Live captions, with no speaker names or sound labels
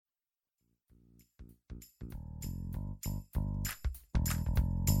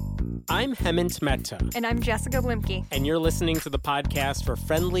I'm Hemant Mehta. And I'm Jessica Blimke. And you're listening to the podcast for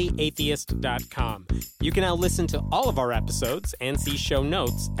FriendlyAtheist.com. You can now listen to all of our episodes and see show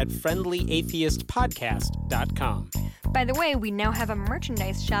notes at FriendlyAtheistPodcast.com. By the way, we now have a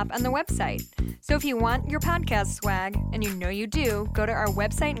merchandise shop on the website. So if you want your podcast swag, and you know you do, go to our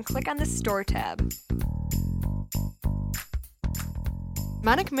website and click on the store tab.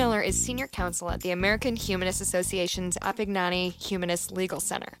 Monica Miller is senior counsel at the American Humanist Association's Appignani Humanist Legal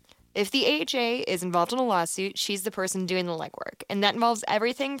Center. If the AHA is involved in a lawsuit, she's the person doing the legwork. And that involves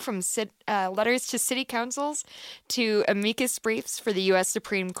everything from letters to city councils to amicus briefs for the U.S.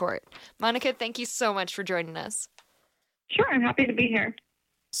 Supreme Court. Monica, thank you so much for joining us. Sure, I'm happy to be here.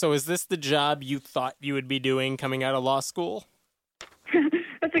 So is this the job you thought you would be doing coming out of law school?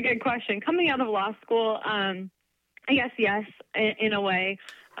 That's a good question. Coming out of law school, I guess yes, in a way.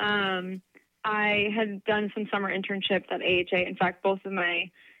 I had done some summer internships at AHA. In fact, both of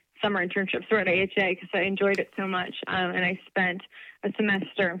my summer internships were at AHA because I enjoyed it so much. And I spent a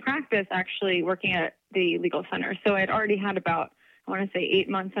semester in practice actually working at the legal center. So I'd already had about, I want to say 8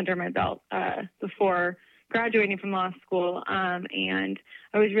 months under my belt before graduating from law school. And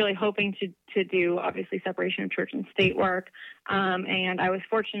I was really hoping to do, obviously, separation of church and state work. And I was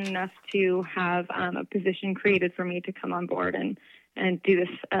fortunate enough to have a position created for me to come on board and do this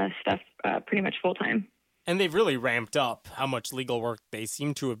stuff pretty much full time. And they've really ramped up how much legal work they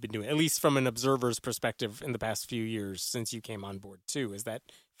seem to have been doing, at least from an observer's perspective in the past few years since you came on board, too. Is that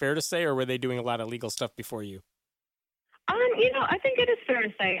fair to say, or were they doing a lot of legal stuff before you? I think it is fair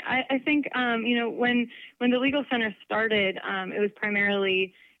to say. I think, when the Legal Center started, it was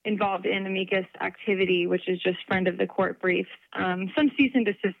primarily involved in amicus activity, which is just friend of the court briefs, some cease and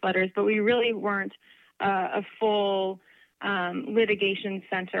desist letters, but we really weren't a full litigation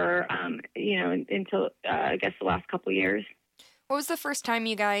center, until, I guess, the last couple of years. What was the first time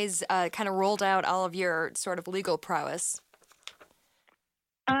you guys kind of rolled out all of your sort of legal prowess?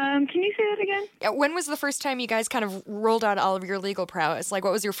 Can you say that again? Yeah, when was the first time you guys kind of rolled out all of your legal prowess? Like,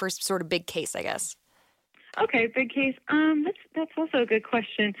 what was your first sort of big case, I guess? Okay, big case. That's also a good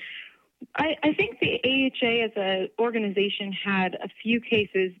question. I think the AHA as an organization had a few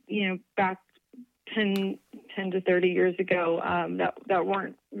cases, back 10 to 30 years ago that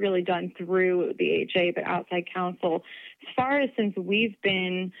weren't really done through the AHA, but outside counsel. As far as since we've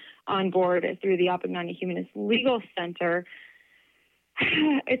been on board through the Appignani Humanist Legal Center,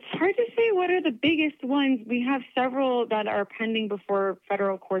 it's hard to say what are the biggest ones. We have several that are pending before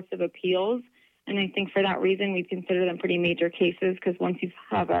federal courts of appeals, and I think for that reason we consider them pretty major cases because once you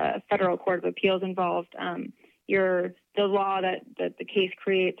have a federal court of appeals involved, the law that the case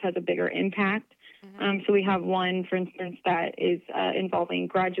creates has a bigger impact. Mm-hmm. So we have one, for instance, that is involving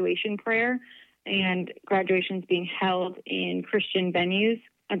graduation prayer, and graduations being held in Christian venues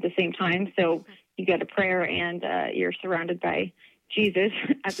at the same time. So you get a prayer and you're surrounded by Jesus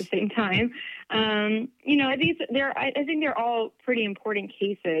at the same time. I think they're all pretty important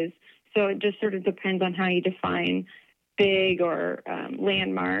cases. So it just sort of depends on how you define big or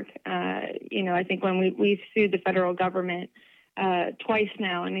landmark. I think when we sued the federal government twice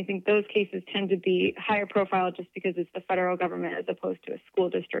now, and I think those cases tend to be higher profile just because it's the federal government as opposed to a school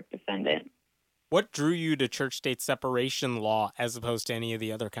district defendant. What drew you to church-state separation law as opposed to any of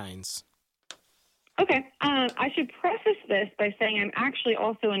the other kinds? Okay. I should preface this by saying I'm actually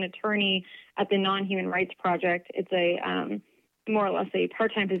also an attorney at the Non-Human Rights Project. It's a more or less a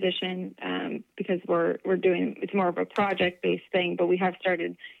part-time position because it's more of a project-based thing, but we have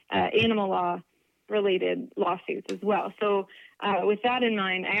started animal law-related lawsuits as well. So with that in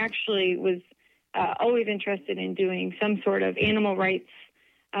mind, I actually was always interested in doing some sort of animal rights,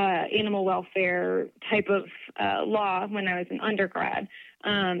 animal welfare type of law when I was an undergrad.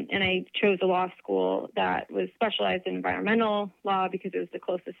 And I chose a law school that was specialized in environmental law because it was the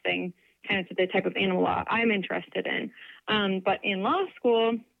closest thing kind of to the type of animal law I'm interested in. But in law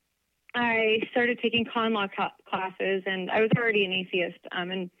school, I started taking con law classes, and I was already an atheist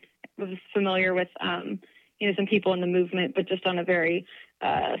and was familiar with, some people in the movement, but just on a very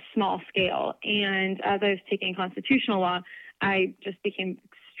small scale. And as I was taking constitutional law, I just became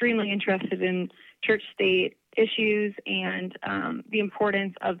extremely interested in church-state issues and the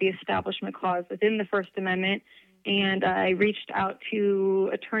importance of the Establishment Clause within the First Amendment. And I reached out to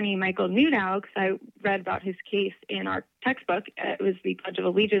attorney Michael Newdow because I read about his case in our textbook. It was the Pledge of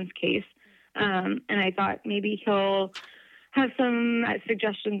Allegiance case. And I thought maybe he'll have some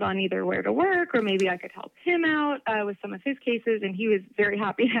suggestions on either where to work, or maybe I could help him out with some of his cases. And he was very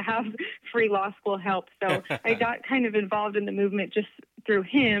happy to have free law school help. So I got kind of involved in the movement just through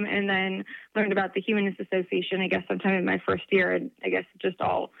him, and then learned about the Humanist Association, I guess, sometime in my first year. And I guess it just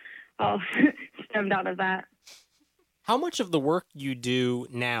all all stemmed out of that. How much of the work you do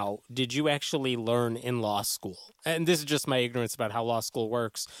now did you actually learn in law school? And this is just my ignorance about how law school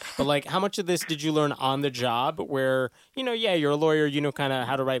works. But like, how much of this did you learn on the job where, yeah, you're a lawyer, you know kind of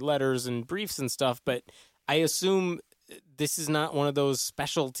how to write letters and briefs and stuff. But I assume this is not one of those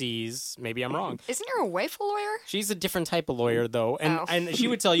specialties. Maybe I'm wrong. Isn't your wife a lawyer? She's a different type of lawyer, though. And she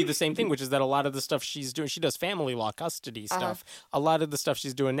would tell you the same thing, which is that a lot of the stuff she's doing, she does family law, custody stuff. A lot of the stuff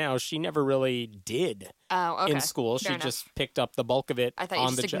she's doing now, she never really did in school. Fair enough. Just picked up the bulk of it I thought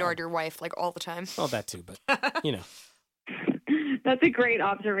on you the just job. ignored your wife like all the time. Well, that too, but, That's a great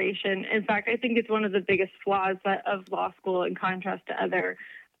observation. In fact, I think it's one of the biggest flaws of law school in contrast to other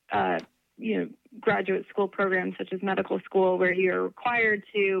graduate school programs such as medical school, where you're required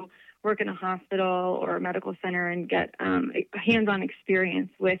to work in a hospital or a medical center and get hands-on experience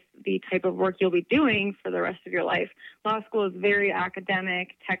with the type of work you'll be doing for the rest of your life. Law school is very academic,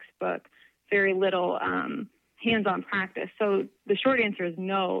 textbook, very little hands-on practice. So the short answer is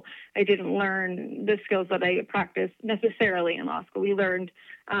no, I didn't learn the skills that I practiced necessarily in law school. We learned,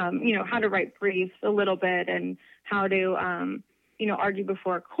 how to write briefs a little bit and how to argue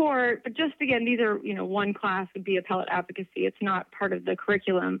before a court. But just again, these are, one class would be appellate advocacy. It's not part of the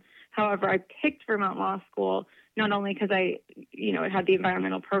curriculum. However, I picked Vermont Law School not only because it had the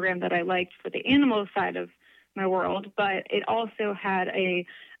environmental program that I liked for the animal side of my world, but it also had a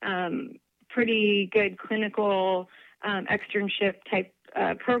pretty good clinical externship type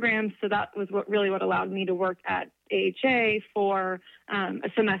program. So that was what allowed me to work at AHA for an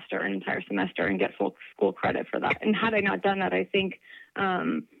entire semester, and get full school credit for that. And had I not done that, I think,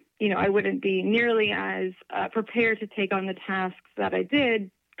 I wouldn't be nearly as prepared to take on the tasks that I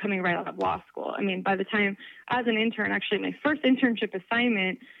did coming right out of law school. I mean, by the time, as an intern, actually my first internship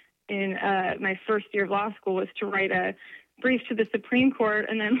assignment in my first year of law school was to write a brief to the Supreme Court,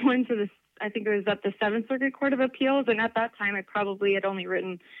 and then one to I think it was at the Seventh Circuit Court of Appeals. And at that time, I probably had only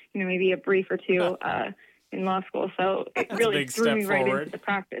written, maybe a brief or two in law school. So it really threw me right into the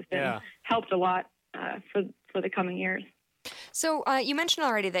practice and helped a lot for the coming years. So you mentioned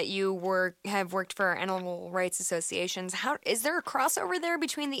already that you have worked for animal rights associations. Is there a crossover there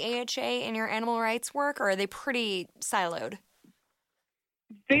between the AHA and your animal rights work, or are they pretty siloed?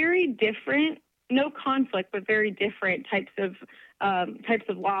 Very different, no conflict, but very different types of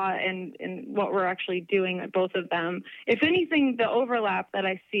law and what we're actually doing at both of them. If anything, the overlap that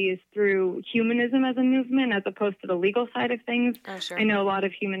I see is through humanism as a movement as opposed to the legal side of things. Oh, sure. I know a lot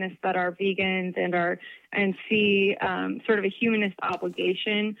of humanists that are vegans and see sort of a humanist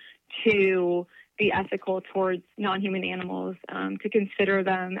obligation to be ethical towards non-human animals, to consider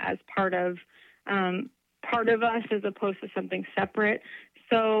them as part of us as opposed to something separate.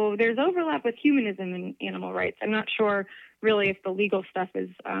 So there's overlap with humanism and animal rights. I'm not sure really if the legal stuff is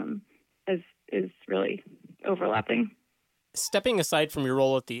really overlapping. Stepping aside from your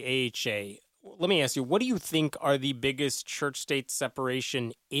role at the AHA, let me ask you, what do you think are the biggest church-state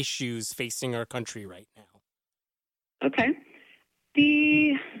separation issues facing our country right now? Okay.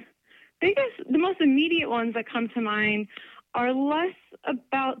 The most immediate ones that come to mind are less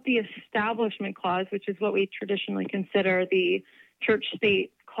about the Establishment Clause, which is what we traditionally consider the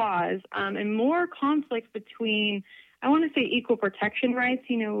church-state clause, and more conflict between, I want to say, equal protection rights,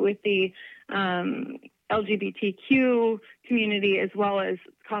 with the LGBTQ community, as well as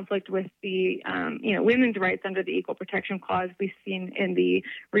conflict with the, women's rights under the Equal Protection Clause. We've seen in the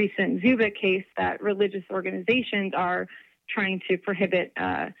recent Zubik case that religious organizations are trying to prohibit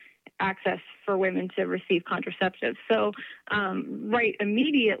access for women to receive contraceptives. So right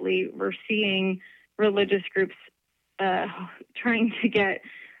immediately, we're seeing religious groups trying to get,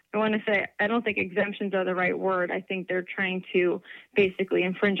 I don't think exemptions are the right word. I think they're trying to basically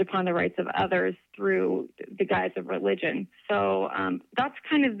infringe upon the rights of others through the guise of religion. So that's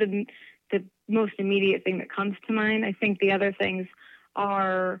kind of the most immediate thing that comes to mind. I think the other things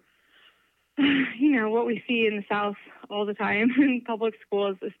are, what we see in the South all the time in public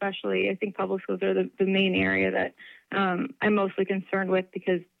schools, especially. I think public schools are the main area that I'm mostly concerned with,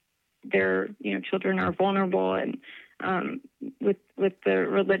 because their children are vulnerable, and with the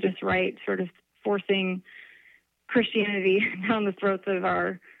religious right sort of forcing Christianity down the throats of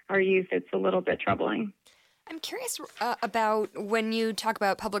our youth, it's a little bit troubling. I'm curious about when you talk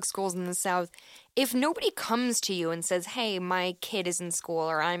about public schools in the South, if nobody comes to you and says, hey, my kid is in school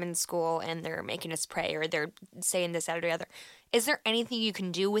or I'm in school and they're making us pray or they're saying this, that, or the other, is there anything you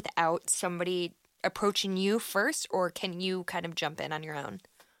can do without somebody approaching you first, or can you kind of jump in on your own?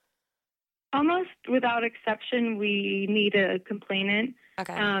 Almost without exception, we need a complainant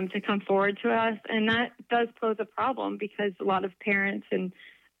to come forward to us. And that does pose a problem, because a lot of parents and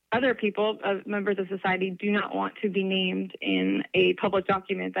other people, members of society, do not want to be named in a public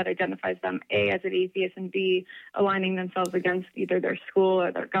document that identifies them, A, as an atheist, and B, aligning themselves against either their school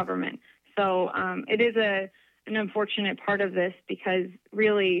or their government. So it is an unfortunate part of this, because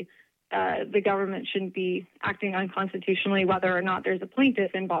really the government shouldn't be acting unconstitutionally, whether or not there's a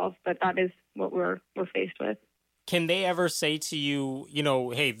plaintiff involved, but that is what we're faced with. Can they ever say to you,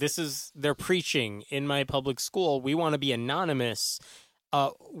 hey, they're preaching in my public school, we want to be anonymous?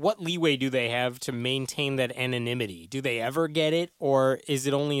 What leeway do they have to maintain that anonymity? Do they ever get it? Or is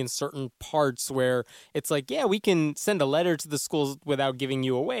it only in certain parts where it's like, yeah, we can send a letter to the schools without giving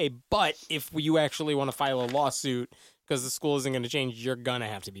you away, but if you actually want to file a lawsuit because the school isn't going to change, you're going to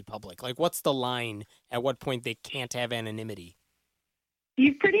have to be public? Like, what's the line? At what point they can't have anonymity?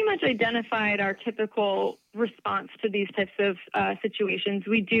 You've pretty much identified our typical response to these types of situations.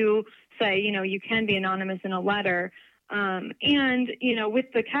 We do say, you can be anonymous in a letter. And, with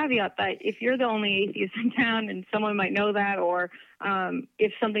the caveat that if you're the only atheist in town and someone might know that, or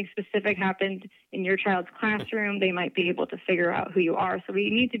if something specific happened in your child's classroom, they might be able to figure out who you are. So we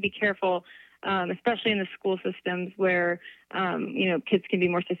need to be careful, especially in the school systems where, kids can be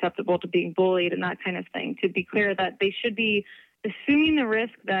more susceptible to being bullied and that kind of thing, to be clear that they should be assuming the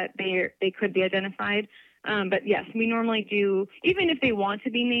risk that they could be identified. But yes, we normally do, even if they want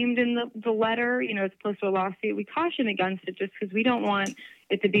to be named in the letter, as opposed to a lawsuit, we caution against it just because we don't want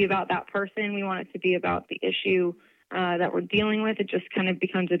it to be about that person. We want it to be about the issue that we're dealing with. It just kind of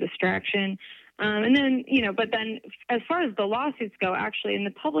becomes a distraction. And then, but then as far as the lawsuits go, actually, in the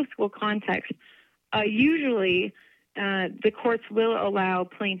public school context, usually the courts will allow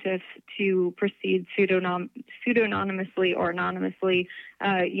plaintiffs to proceed pseudonymously or anonymously,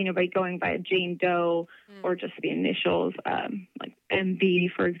 by going by a Jane Doe or just the initials, like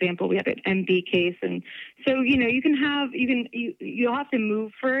MB, for example. We have an MB case. And so, you'll have to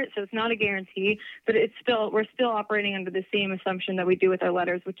move for it. So it's not a guarantee, but we're still operating under the same assumption that we do with our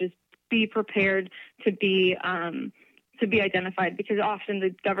letters, which is be prepared to be identified, because often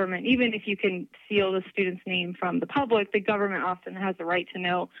the government, even if you can seal the student's name from the public, the government often has the right to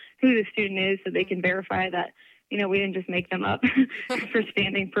know who the student is so they can verify that, we didn't just make them up for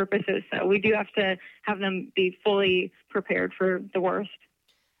standing purposes. So we do have to have them be fully prepared for the worst.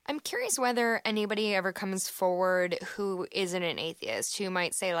 I'm curious whether anybody ever comes forward who isn't an atheist, who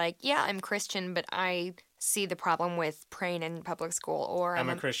might say, like, yeah, I'm Christian, but I see the problem with praying in public school, or I'm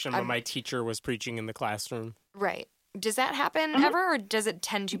a Christian, but my teacher was preaching in the classroom. Right. Does that happen ever, or does it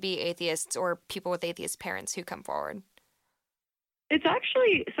tend to be atheists or people with atheist parents who come forward? It's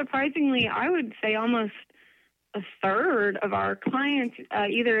actually, surprisingly, I would say almost a third of our clients,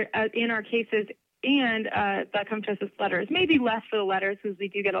 either in our cases and that come to us with letters. Maybe less for the letters, because we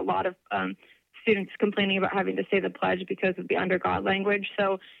do get a lot of students complaining about having to say the pledge because of the under God language.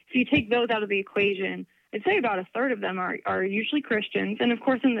 So if you take those out of the equation, I'd say about a third of them are usually Christians. And, of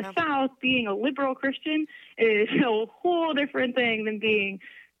course, in the South, being a liberal Christian is a whole different thing than being,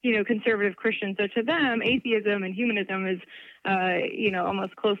 conservative Christian. So to them, atheism and humanism is,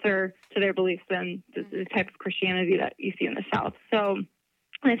 almost closer to their beliefs than the type of Christianity that you see in the South. So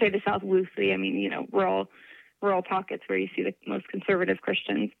when I say the South loosely, I mean, rural pockets where you see the most conservative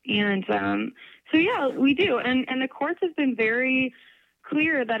Christians. And so, yeah, we do. And the courts have been very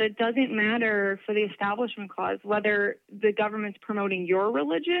clear that it doesn't matter for the Establishment Clause whether the government's promoting your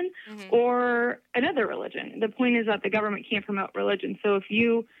religion or another religion. The point is that the government can't promote religion. So if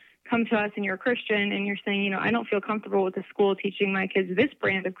you come to us and you're a Christian and you're saying, I don't feel comfortable with the school teaching my kids this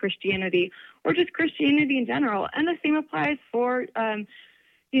brand of Christianity, or just Christianity in general, and the same applies for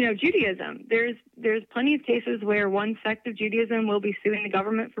Judaism. There's plenty of cases where one sect of Judaism will be suing the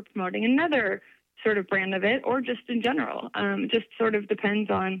government for promoting another sort of brand of it, or just in general. It just sort of depends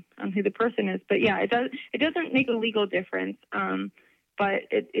on who the person is. But yeah, it doesn't make a legal difference. But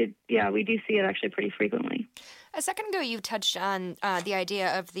we do see it actually pretty frequently. A second ago, you touched on the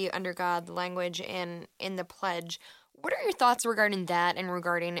idea of the under God language in the pledge. What are your thoughts regarding that, and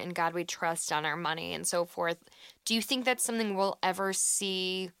regarding "In God We Trust" on our money and so forth? Do you think that's something we'll ever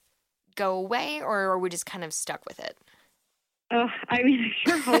see go away, or are we just kind of stuck with it? I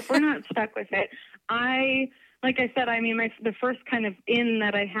sure hope we're not stuck with it. Like I said, the first kind of in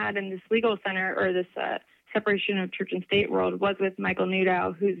that I had in this legal center, or this separation of church and state world, was with Michael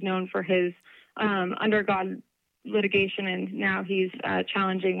Newdow, who's known for his under God litigation, and now he's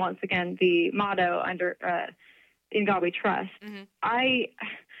challenging once again the motto "In God We Trust." Mm-hmm.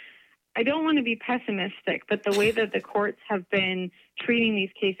 I don't want to be pessimistic, but the way that the courts have been treating these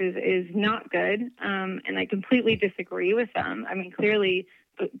cases is not good, and I completely disagree with them. Clearly,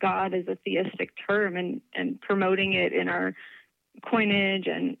 God is a theistic term, and promoting it in our coinage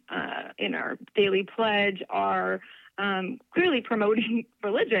and in our daily pledge are clearly promoting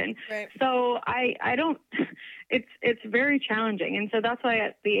religion. Right. So I don't. It's very challenging, and so that's why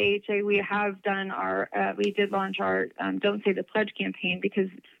at the AHA we did launch our Don't Say the Pledge campaign, because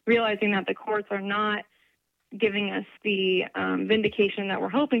realizing that the courts are not giving us the vindication that we're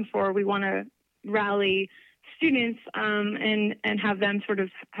hoping for, we want to rally students and have them sort of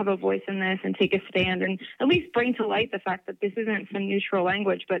have a voice in this and take a stand and at least bring to light the fact that this isn't some neutral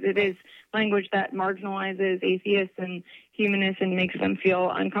language, but it is language that marginalizes atheists and humanists and makes them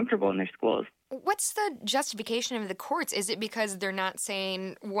feel uncomfortable in their schools. What's the justification of the courts? Is it because they're not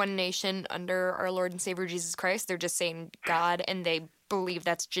saying one nation under our Lord and Savior Jesus Christ? They're just saying God, and they believe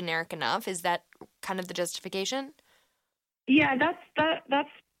that's generic enough? Is that kind of the justification? Yeah, that's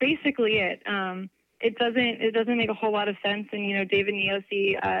basically it. It doesn't make a whole lot of sense. And, David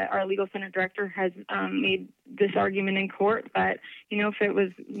Neosi, our legal center director, has made this argument in court that, if it was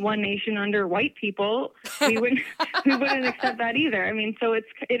one nation under white people, we wouldn't accept that either. I mean, so it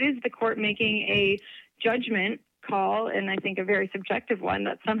is the court making a judgment call, and I think a very subjective one,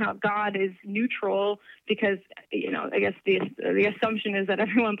 that somehow God is neutral because, I guess the assumption is that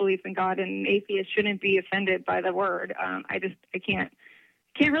everyone believes in God and atheists shouldn't be offended by the word. I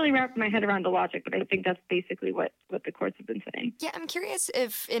can't really wrap my head around the logic, but I think that's basically what the courts have been saying. Yeah, I'm curious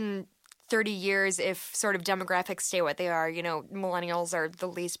if in 30 years, if sort of demographics stay what they are, millennials are the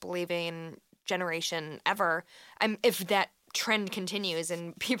least believing generation ever. If that trend continues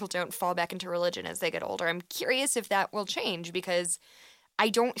and people don't fall back into religion as they get older, I'm curious if that will change, because I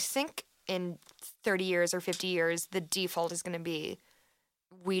don't think in 30 years or 50 years the default is going to be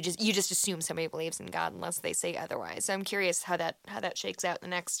you just assume somebody believes in God unless they say otherwise. So I'm curious how that shakes out in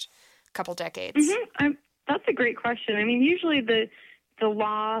the next couple decades. Mm-hmm. That's a great question. I mean, usually the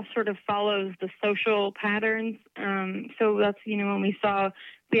law sort of follows the social patterns. So that's, when we saw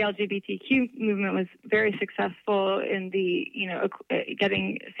the LGBTQ movement was very successful in the,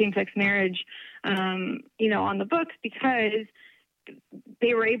 getting same-sex marriage, on the books, because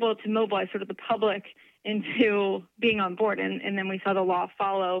they were able to mobilize sort of the public into being on board. And then we saw the law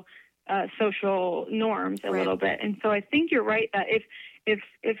follow social norms a little bit. And so I think you're right that if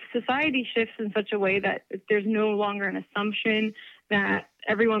society shifts in such a way that there's no longer an assumption that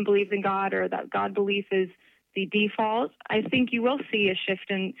everyone believes in God or that God belief is the default, I think you will see a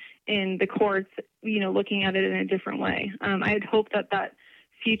shift in the courts, looking at it in a different way. I'd hope that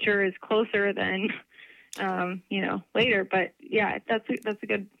future is closer than later. But yeah, that's a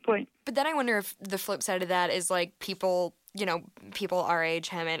good point. But then I wonder if the flip side of that is like people our age,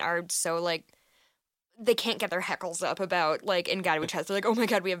 Hemant, are so like they can't get their heckles up about like in God We Trust. They're like, oh my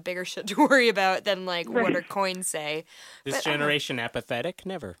God, we have bigger shit to worry about than like what our coins say. This generation apathetic?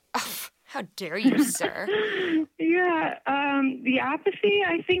 Never. Oh, how dare you, sir? Yeah, the apathy.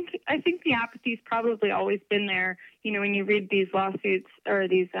 I think the apathy's probably always been there. When you read these lawsuits or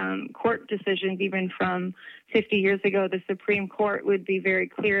these court decisions, even from 50 years ago, the Supreme Court would be very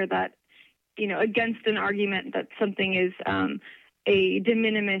clear that, against an argument that something is a de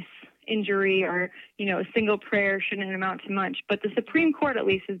minimis injury or, a single prayer shouldn't amount to much. But the Supreme Court, at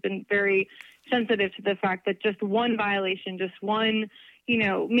least, has been very sensitive to the fact that just one violation, just one,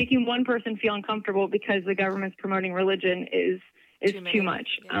 making one person feel uncomfortable because the government's promoting religion is too much.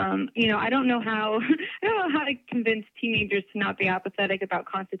 Yeah. I don't know how to convince teenagers to not be apathetic about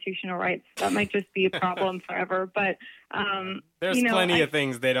constitutional rights. That might just be a problem forever. But there's plenty of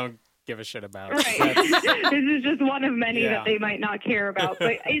things they don't give a shit about. Right. This is just one of many that they might not care about.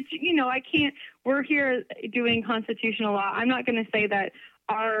 But it's I can't. We're here doing constitutional law. I'm not going to say that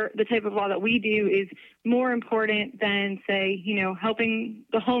the type of law that we do is more important than, say, helping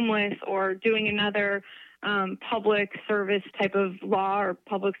the homeless or doing another public service type of law or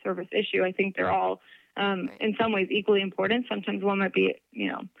public service issue. I think they're all in some ways equally important. Sometimes one might be,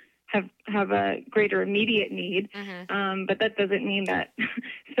 have a greater immediate need, but that doesn't mean that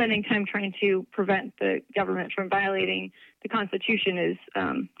spending time trying to prevent the government from violating the Constitution is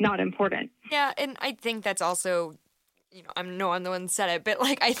not important. Yeah, and I think that's also, I'm the one that said it, but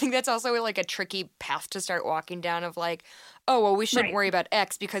like I think that's also like a tricky path to start walking down of like, oh, well, we shouldn't worry about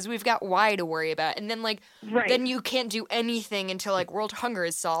X because we've got Y to worry about. And then like, then you can't do anything until like world hunger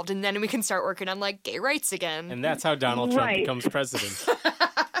is solved. And then we can start working on like gay rights again. And that's how Donald Trump becomes president.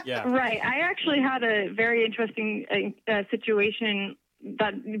 Yeah. Right. I actually had a very interesting situation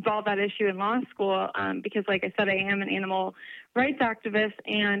that involved that issue in law school because, like I said, I am an animal rights activist,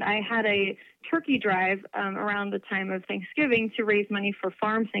 and I had a turkey drive around the time of Thanksgiving to raise money for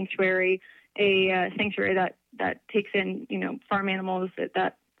Farm Sanctuary, a sanctuary that takes in, farm animals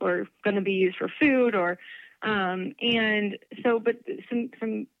that were going to be used for food or And so, but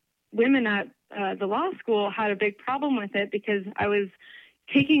some women at the law school had a big problem with it because I was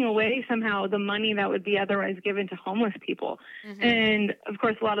taking away somehow the money that would be otherwise given to homeless people. Mm-hmm. And of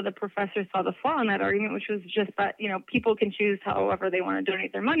course, a lot of the professors saw the flaw in that argument, which was just that, people can choose however they want to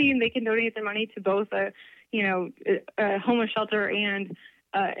donate their money, and they can donate their money to both a homeless shelter and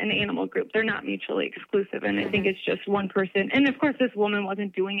an animal group. They're not mutually exclusive. And I think it's just one person. And of course, this woman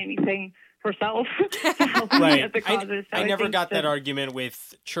wasn't doing anything herself to help right. the causes. I never got that argument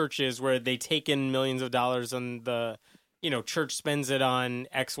with churches where they take in millions of dollars and the church spends it on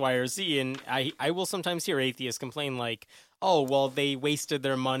X, Y, or Z. And I will sometimes hear atheists complain like, oh, well, they wasted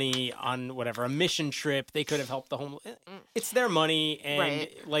their money on whatever, a mission trip. They could have helped the homeless. It's their money, and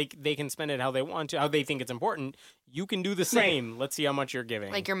they can spend it how they want to, how they think it's important. You can do the same. Right. Let's see how much you're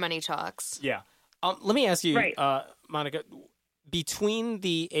giving. Like your money talks. Yeah. Let me ask you, Monica, between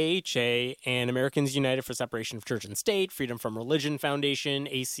the AHA and Americans United for Separation of Church and State, Freedom from Religion Foundation,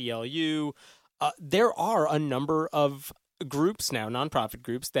 ACLU, there are a number of groups now, nonprofit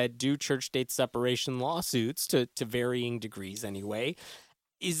groups, that do church-state separation lawsuits to varying degrees anyway.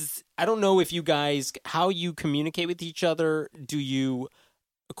 I don't know if you guys, how you communicate with each other. Do you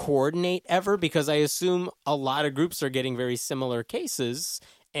coordinate ever? Because I assume a lot of groups are getting very similar cases.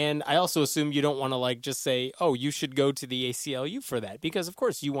 And I also assume you don't want to just say, oh, you should go to the ACLU for that, because of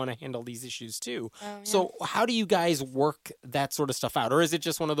course you want to handle these issues too. Oh, yeah. So how do you guys work that sort of stuff out? Or is it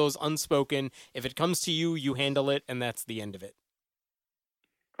just one of those unspoken, if it comes to you, you handle it, and that's the end of it?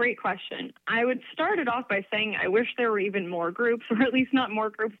 Great question. I would start it off by saying I wish there were even more groups, or at least not more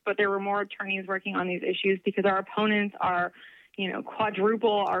groups, but there were more attorneys working on these issues, because our opponents are,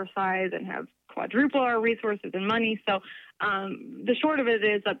 quadruple our size and have quadruple our resources and money. So the short of it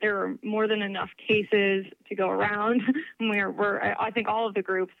is that there are more than enough cases to go around. I think all of the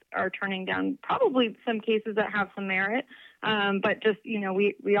groups are turning down probably some cases that have some merit, but just,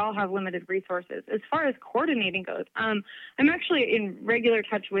 we all have limited resources. As far as coordinating goes, I'm actually in regular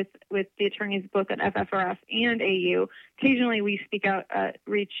touch with the attorneys both at FFRF and AU. Occasionally we speak out,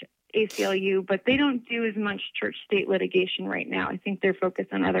 reach ACLU, but they don't do as much church-state litigation right now. I think they're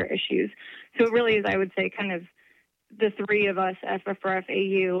focused on other issues. So it really is, I would say, kind of the three of us, FFRF,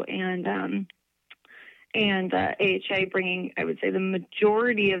 AU, and AHA, bringing, I would say, the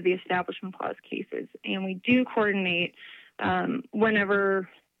majority of the Establishment Clause cases. And we do coordinate whenever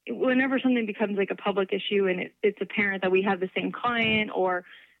something becomes like a public issue and it's apparent that we have the same client, or,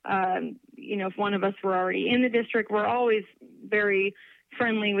 if one of us were already in the district, we're always very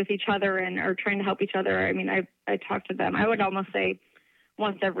friendly with each other and are trying to help each other. I mean, I talk to them. I would almost say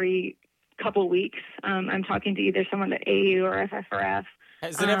once every couple weeks, I'm talking to either someone at AU or FFRF.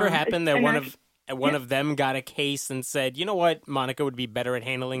 Has it ever happened that one of them got a case and said, you know what, Monica would be better at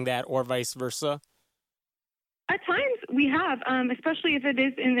handling that, or vice versa? At times we have, especially if it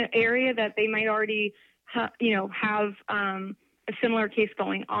is in the area that they might already have a similar case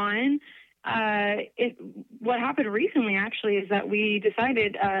going on. What happened recently, actually, is that we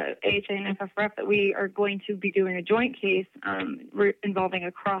decided, AHA and FFRF, that we are going to be doing a joint case involving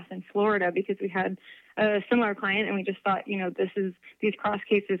a cross in Florida, because we had a similar client, and we just thought, these cross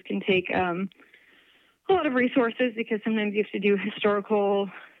cases can take a lot of resources, because sometimes you have to do historical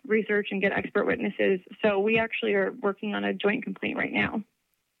research and get expert witnesses. So we actually are working on a joint complaint right now.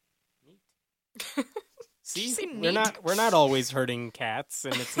 See, we're not always hurting cats,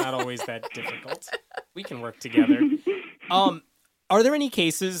 and it's not always that difficult. We can work together. Are there any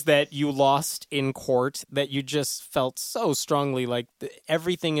cases that you lost in court that you just felt so strongly like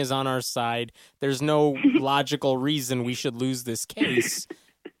everything is on our side? There's no logical reason we should lose this case.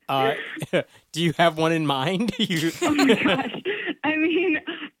 Do you have one in mind? Oh my gosh! I mean,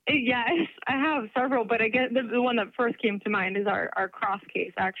 yes, I have several, but I guess the one that first came to mind is our cross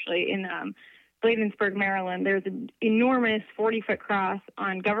case, actually, in Bladensburg, Maryland. There's an enormous 40-foot cross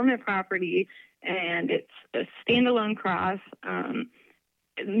on government property, and it's a standalone cross in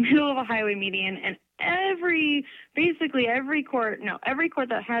the middle of a highway median. And every court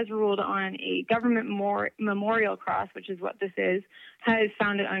that has ruled on a government memorial cross, which is what this is, has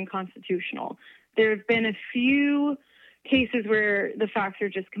found it unconstitutional. There have been a few cases where the facts are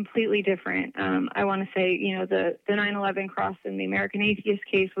just completely different. I want to say, the 9/11 cross in the American Atheist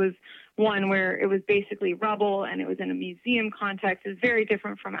case was one where it was basically rubble and it was in a museum context. It's very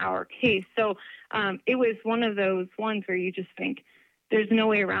different from our case. So it was one of those ones where you just think there's no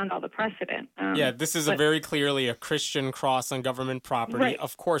way around all the precedent. This is very clearly a Christian cross on government property. Right.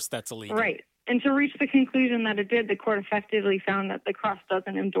 Of course that's illegal. Right. And to reach the conclusion that it did, the court effectively found that the cross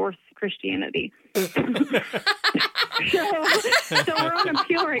doesn't endorse Christianity. So we're on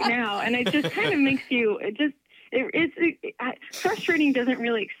appeal right now, and it just kind of makes you, frustrating doesn't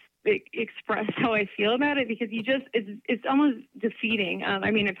really express how I feel about it, because it's almost defeating.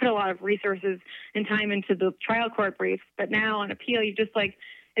 I mean, I put a lot of resources and time into the trial court brief, but now on appeal, you just like,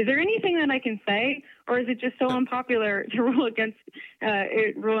 is there anything that I can say, or is it just so unpopular to rule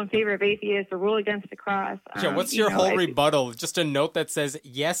in favor of atheists or rule against the cross? Yeah, what's your whole rebuttal? Just a note that says,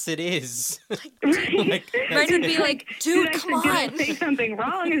 yes, it is. Mine would be like, dude, come on. Did I say something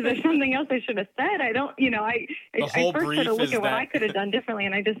wrong? Is there something else I should have said? I don't, I first had to look at what I could have done differently,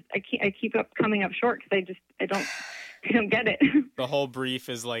 and I keep up coming up short because I don't get it. The whole brief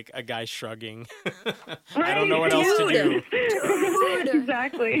is like a guy shrugging. Right? I don't know what else to do. Dude.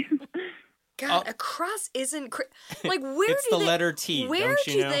 Exactly. God, a cross isn't like where it's do the they, letter T. Where don't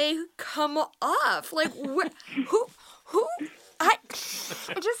you do know? they come off? Like who? I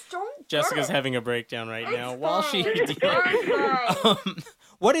just don't. Jessica's get it. having a breakdown right now. It's While she, fine.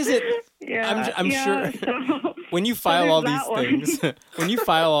 what is it? Yeah, I'm sure. So, When you file all there's these that things, when you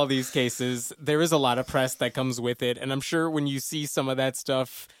file all these cases, there is a lot of press that comes with it, and I'm sure when you see some of that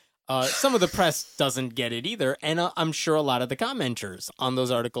stuff, some of the press doesn't get it either, and I'm sure a lot of the commenters on those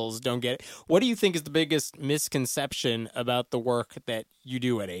articles don't get it. What do you think is the biggest misconception about the work that you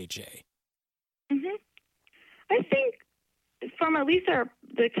do at AJ? Mm-hmm. I think from at least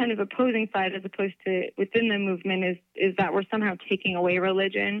the kind of opposing side, as opposed to within the movement, is that we're somehow taking away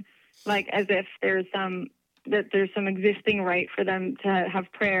religion, like as if there's some existing right for them to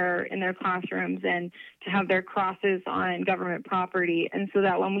have prayer in their classrooms and to have their crosses on government property. And so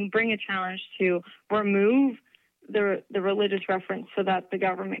that when we bring a challenge to remove the religious reference so that the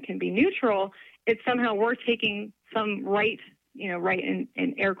government can be neutral, it's somehow we're taking some right in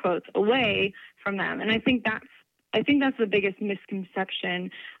air quotes, away from them. And I think that's the biggest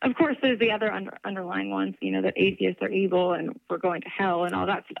misconception. Of course, there's the other underlying ones, that atheists are evil and we're going to hell and all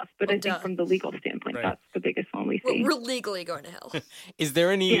that stuff. But I think from the legal standpoint, right. That's the biggest one we see. We're legally going to hell. Is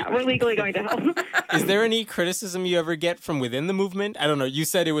there any? Yeah, we're legally going to hell. Is there any criticism you ever get from within the movement? I don't know. You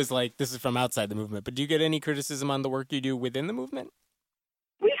said it was like this is from outside the movement, but do you get any criticism on the work you do within the movement?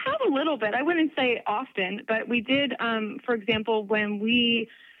 We have a little bit. I wouldn't say often, but we did, for example, when we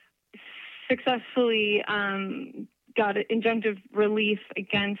successfully got injunctive relief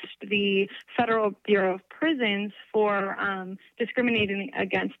against the Federal Bureau of Prisons for discriminating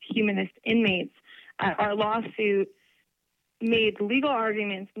against humanist inmates. Our lawsuit made legal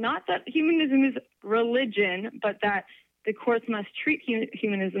arguments, not that humanism is religion, but that the courts must treat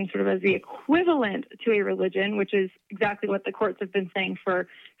humanism sort of as the equivalent to a religion, which is exactly what the courts have been saying for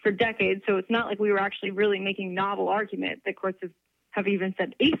decades. So it's not like we were actually really making novel argument. The courts have even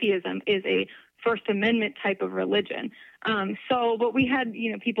said atheism is a First Amendment type of religion. But we had,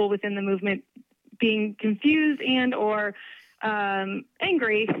 people within the movement being confused and or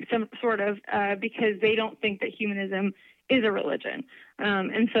angry, some sort of, because they don't think that humanism is a religion.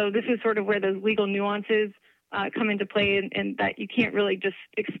 And so this is sort of where those legal nuances come into play, and that you can't really just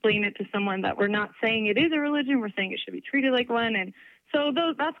explain it to someone that we're not saying it is a religion, we're saying it should be treated like one. And so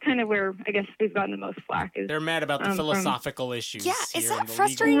that's kind of where I guess we've gotten the most flack. They're mad about the philosophical issues. Yeah, is here that the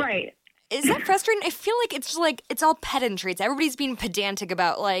frustrating? legal... Right. Is that frustrating? I feel like it's all pedantry. Everybody's being pedantic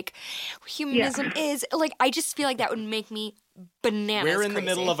about like humanism is like. I just feel like that would make me bananas. We're in crazy. the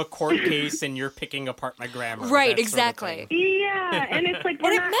middle of a court case, and you're picking apart my grammar. Right, that exactly. Sort of thing. Yeah, and it's like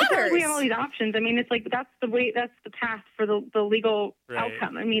And it it's not like matters. we have all these options. I mean, it's like that's the path for the legal Right.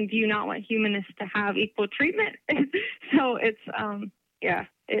 outcome. I mean, do you not want humanists to have equal treatment? So it's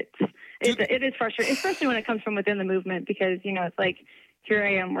it is frustrating, especially when it comes from within the movement, because it's like here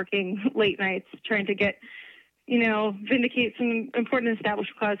I am working late nights trying to get vindicate some important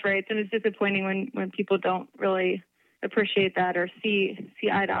established clause rights, and it's disappointing when people don't really appreciate that or see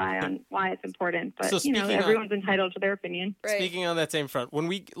eye to eye on why it's important. But So everyone's entitled to their opinion. Right. Speaking on that same front,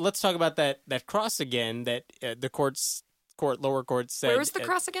 let's talk about that cross again that the lower courts said. Where was the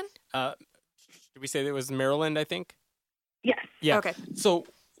cross again? Did we say that it was Maryland? I think. Yes. Yeah. Okay. So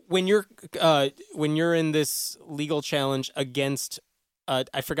when you're in this legal challenge against,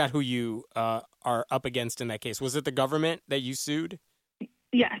 I forgot who you are up against in that case. Was it the government that you sued?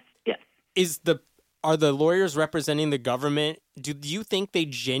 Yes. Are the lawyers representing the government? Do you think they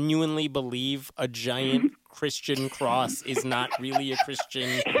genuinely believe a giant Christian cross is not really a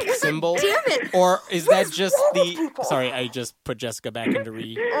Christian symbol? Damn it! Or is that just Sorry, I just put Jessica back into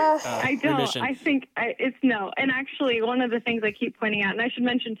I don't. remission. I think it's no. And actually, one of the things I keep pointing out, and I should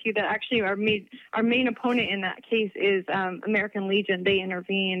mention to you that actually our main opponent in that case is American Legion. They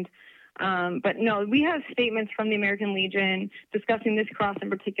intervened But no, we have statements from the American Legion discussing this cross in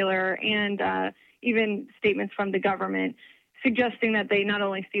particular, and even statements from the government suggesting that they not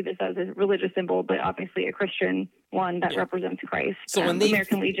only see this as a religious symbol, but obviously a Christian one that represents Christ. So when the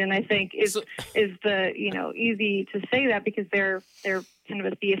American Legion, I think, is the, easy to say that because they're kind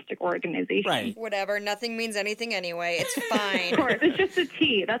of a theistic organization. Right. Whatever. Nothing means anything anyway. It's fine. Of course. It's just a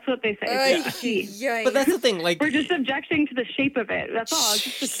T. That's what they say. It's a T. But that's the thing. Like, we're just objecting to the shape of it. That's all. It's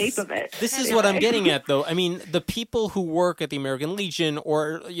just the shape of it. This is what I'm getting at, though. I mean, the people who work at the American Legion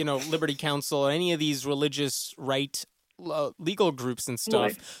or, Liberty Council or any of these religious legal groups and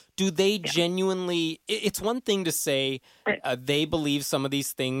stuff, do they genuinely, it's one thing to say they believe some of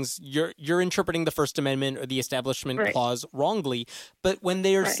these things, you're interpreting the First Amendment or the Establishment Clause wrongly, but when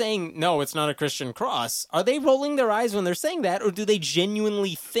they're saying, no, it's not a Christian cross, are they rolling their eyes when they're saying that, or do they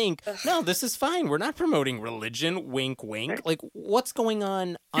genuinely think, no, this is fine, we're not promoting religion, wink, wink? Like, what's going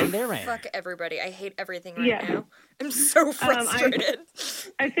on their end? Fuck everybody. I hate everything right now. I'm so frustrated.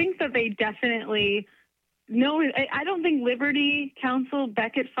 I think that they definitely... No, I don't think Liberty Council,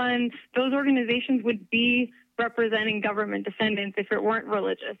 Becket Fund, those organizations would be representing government defendants if it weren't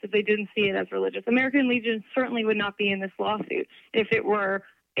religious, if they didn't see it as religious. American Legion certainly would not be in this lawsuit if it were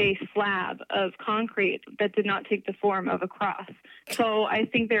a slab of concrete that did not take the form of a cross. So I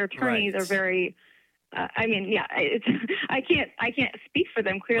think their attorneys are very... I can't speak for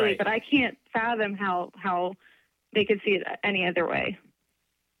them clearly, but I can't fathom how they could see it any other way.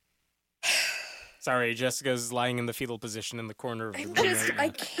 Sorry, Jessica's lying in the fetal position in the corner of the room right now. I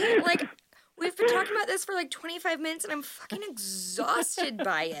can't, we've been talking about this for 25 minutes and I'm fucking exhausted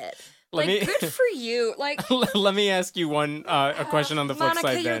by it. Good for you. Let me ask you a question on the flip Monica,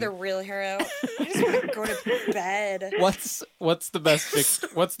 side then. you're the real hero. I just want to go to bed. What's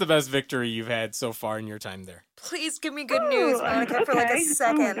the best victory you've had so far in your time there? Please give me good news, Monica, for a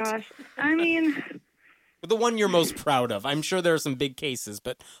second. Oh my gosh. I mean... The one you're most proud of. I'm sure there are some big cases,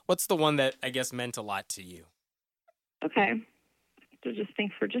 but what's the one that I guess meant a lot to you? Okay. To just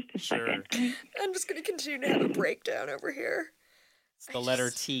think for just a second. I'm just going to continue to have a breakdown over here. It's the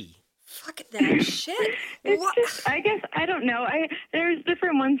letter T. Fuck that shit. It's just, I guess, I don't know. There's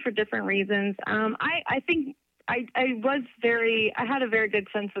different ones for different reasons. I think I had a very good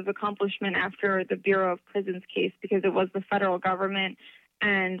sense of accomplishment after the Bureau of Prisons case because it was the federal government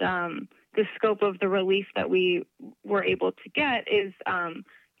and the scope of the relief that we were able to get is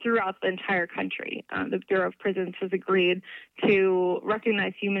throughout the entire country. The Bureau of Prisons has agreed to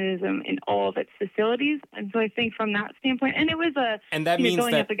recognize humanism in all of its facilities. And so I think from that standpoint, and it was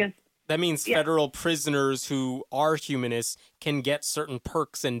that means federal prisoners who are humanists can get certain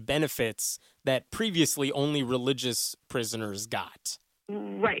perks and benefits that previously only religious prisoners got.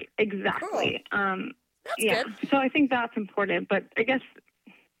 Right, exactly. Cool. That's good. So I think that's important, but I guess...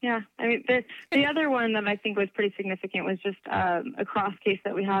 Yeah, I mean, the other one that I think was pretty significant was just a cross case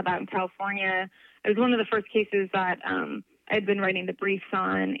that we had out in California. It was one of the first cases that I had been writing the briefs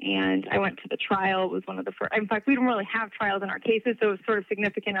on, and I went to the trial. It was one of the first. In fact, we don't really have trials in our cases, so it was sort of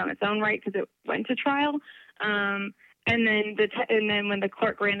significant on its own right because it went to trial. And then when the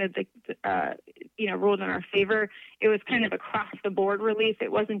court granted ruled in our favor, it was kind of across the board relief.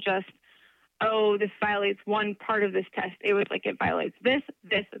 It wasn't just, oh, this violates one part of this test. It was like it violates this,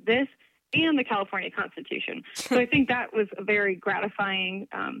 and the California Constitution. So I think that was a very gratifying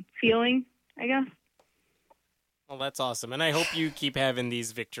feeling, I guess. Well, that's awesome. And I hope you keep having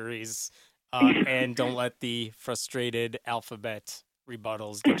these victories and don't let the frustrated alphabet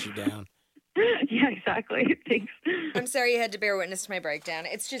rebuttals get you down. Yeah, exactly. Thanks. I'm sorry you had to bear witness to my breakdown.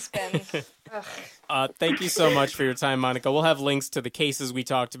 It's just been... Thank you so much for your time, Monica. We'll have links to the cases we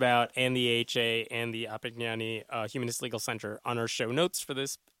talked about and the AHA and the Appignani Humanist Legal Center on our show notes for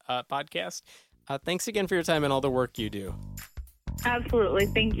this podcast. Thanks again for your time and all the work you do. Absolutely.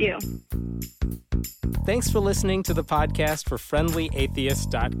 Thank you. Thanks for listening to the podcast for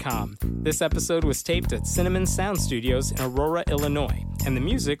FriendlyAtheist.com. This episode was taped at Cinnamon Sound Studios in Aurora, Illinois, and the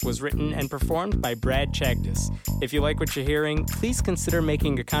music was written and performed by Brad Chagdis. If you like what you're hearing, please consider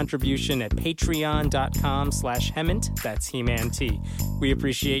making a contribution at patreon.com/Hemant, that's He-Man-T. We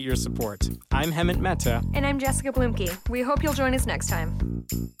appreciate your support. I'm Hemant Mehta. And I'm Jessica Blumke. We hope you'll join us next time.